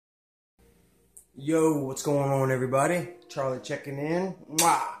Yo, what's going on, everybody? Charlie checking in.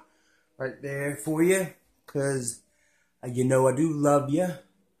 Mwah! Right there for you. Because, you know, I do love you.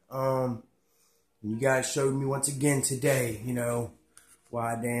 You guys showed me once again today,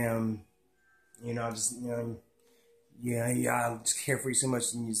 why damn, I just, I just care for you so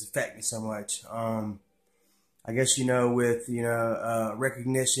much and you just affect me so much. I guess, with,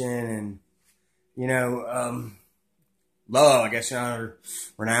 recognition and, love, I guess, or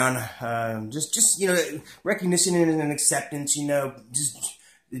renown, just recognition and acceptance, just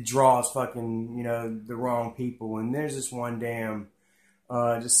it draws fucking, the wrong people. And there's this one damn,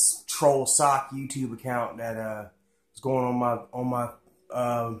 just troll sock YouTube account that was going on my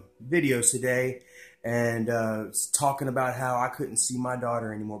videos today, and it's talking about how I couldn't see my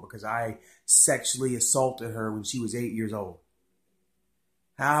daughter anymore because I sexually assaulted her when she was 8 years old.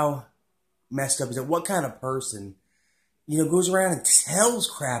 How messed up is that? What kind of person goes around and tells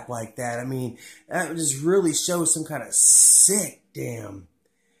crap like that? I mean, that just really shows some kind of sick damn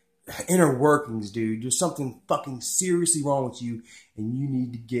inner workings, dude. There's something fucking seriously wrong with you, and you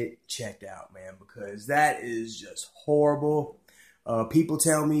need to get checked out, man, because that is just horrible. People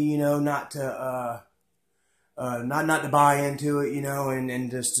tell me, not to buy into it,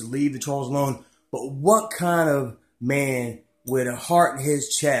 and just to leave the trolls alone. But what kind of man with a heart in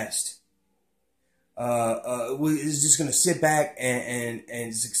his chest is just gonna sit back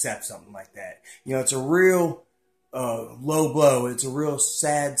and just accept something like that? It's a real low blow. It's a real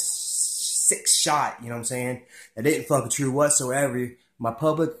sad, sick shot. You know what I'm saying? That didn't fucking true whatsoever. My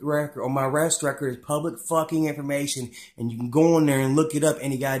public record or my arrest record is public fucking information, and you can go in there and look it up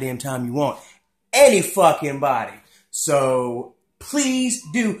any goddamn time you want, any fucking body. So please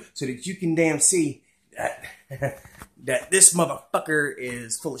do, so that you can damn see that that this motherfucker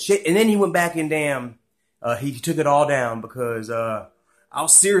is full of shit. And then he went back and damn, he took it all down because I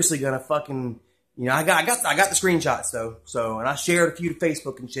was seriously gonna fucking, I got the screenshots though. So, and I shared a few to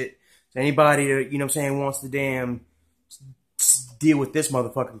Facebook and shit. So anybody that, wants to damn deal with this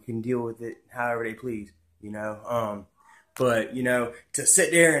motherfucker can deal with it however they please, But, to sit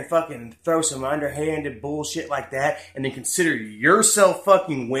there and fucking throw some underhanded bullshit like that and then consider yourself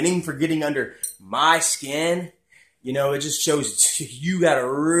fucking winning for getting under my skin, it just shows you got a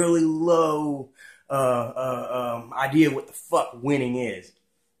really low idea what the fuck winning is.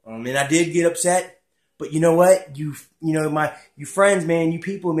 And I did get upset, but you know what? You friends, man, you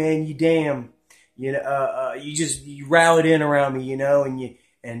people, man, you damn, you rallied in around me,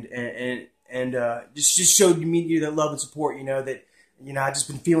 and just showed me that love and support, that, I just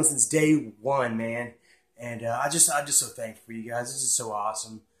been feeling since day one, man. And I'm just so thankful for you guys. This is so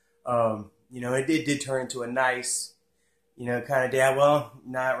awesome. It did turn into a nice, kind of dad. Well,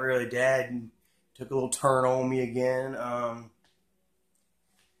 not really dad. Took a little turn on me again. I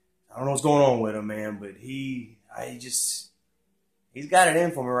don't know what's going on with him, man, but he's got it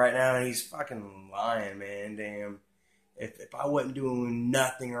in for me right now, and he's fucking lying, man. Damn. If I wasn't doing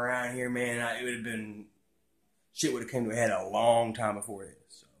nothing around here, man, it would have been, shit would have come to a head a long time before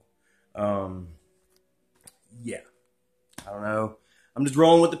this. So, yeah. I don't know. I'm just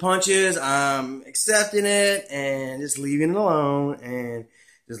rolling with the punches. I'm accepting it and just leaving it alone and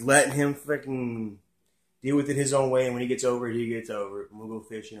just letting him freaking deal with it his own way. And when he gets over it, he gets over it. And we'll go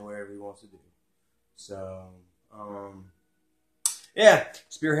fishing or whatever he wants to do. So, yeah,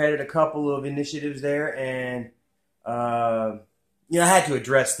 spearheaded a couple of initiatives there, and I had to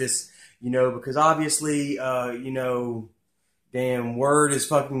address this, because obviously, damn, word is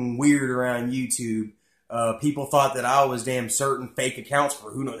fucking weird around YouTube. People thought that I was damn certain fake accounts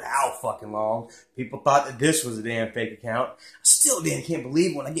for who knows how fucking long. People thought that this was a damn fake account. I still damn can't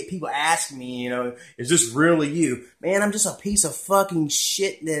believe when I get people asking me, is this really you? Man, I'm just a piece of fucking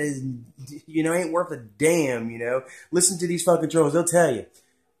shit that is, ain't worth a damn, Listen to these fucking trolls, they'll tell you.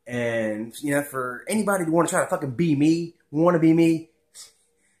 And, for anybody to want to try to fucking be me, want to be me,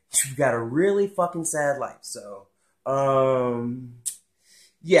 you've got a really fucking sad life. So,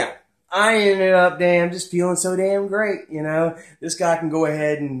 yeah, I ended up damn just feeling so damn great, This guy can go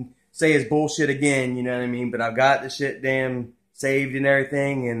ahead and say his bullshit again, you know what I mean? But I've got the shit damn saved and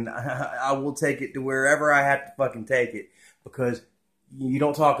everything, and I will take it to wherever I have to fucking take it, because you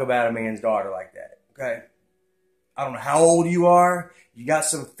don't talk about a man's daughter like that, okay? I don't know how old you are. You got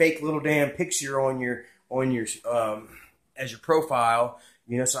some fake little damn picture on your as your profile,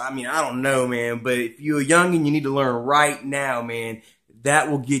 So I mean, I don't know, man. But if you're young and you need to learn right now, man,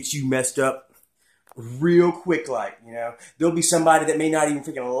 that will get you messed up real quick. Like, there'll be somebody that may not even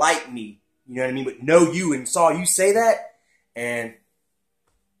freaking like me, you know what I mean, but know you and saw you say that, and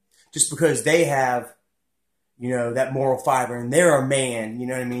just because they have, that moral fiber, and they're a man, you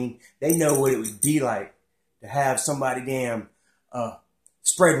know what I mean? They know what it would be like to have somebody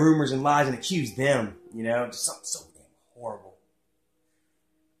spread rumors and lies and accuse them, just something so damn horrible.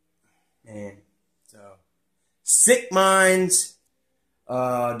 Man, so sick minds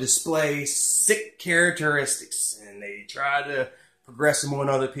display sick characteristics, and they try to progress them on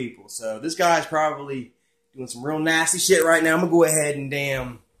other people. So this guy's probably doing some real nasty shit right now. I'm gonna go ahead and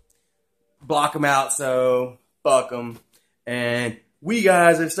damn block him out, so fuck him. And we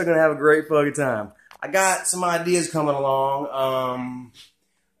guys are still gonna have a great fucking time. I got some ideas coming along.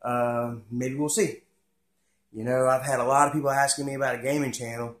 Maybe we'll see. I've had a lot of people asking me about a gaming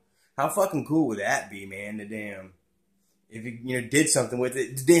channel. How fucking cool would that be, man? The damn, if you did something with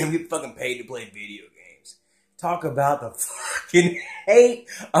it, damn, get fucking paid to play video games. Talk about the fucking hate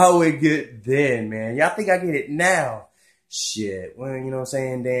I would get then, man. Y'all think I get it now? Shit. Well, you know what I'm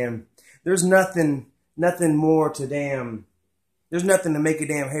saying? Damn. There's nothing more to damn. There's nothing to make a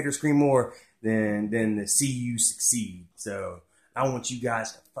damn hater scream more than to see you succeed. So I want you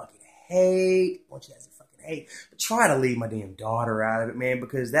guys to fucking hate. I want you guys to fucking hate. But try to leave my damn daughter out of it, man,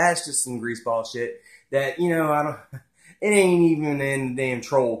 because that's just some greaseball shit that, I don't. It ain't even in the damn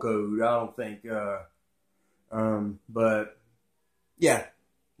troll code, I don't think. But yeah,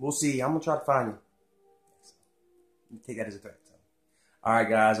 we'll see. I'm gonna try to find you. Take that as a threat. So. All right,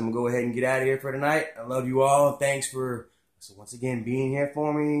 guys, I'm gonna go ahead and get out of here for tonight. I love you all. Thanks for once again being here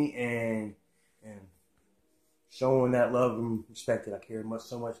for me and showing that love and respect that I care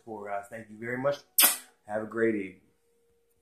so much for, guys. Thank you very much. Have a great evening.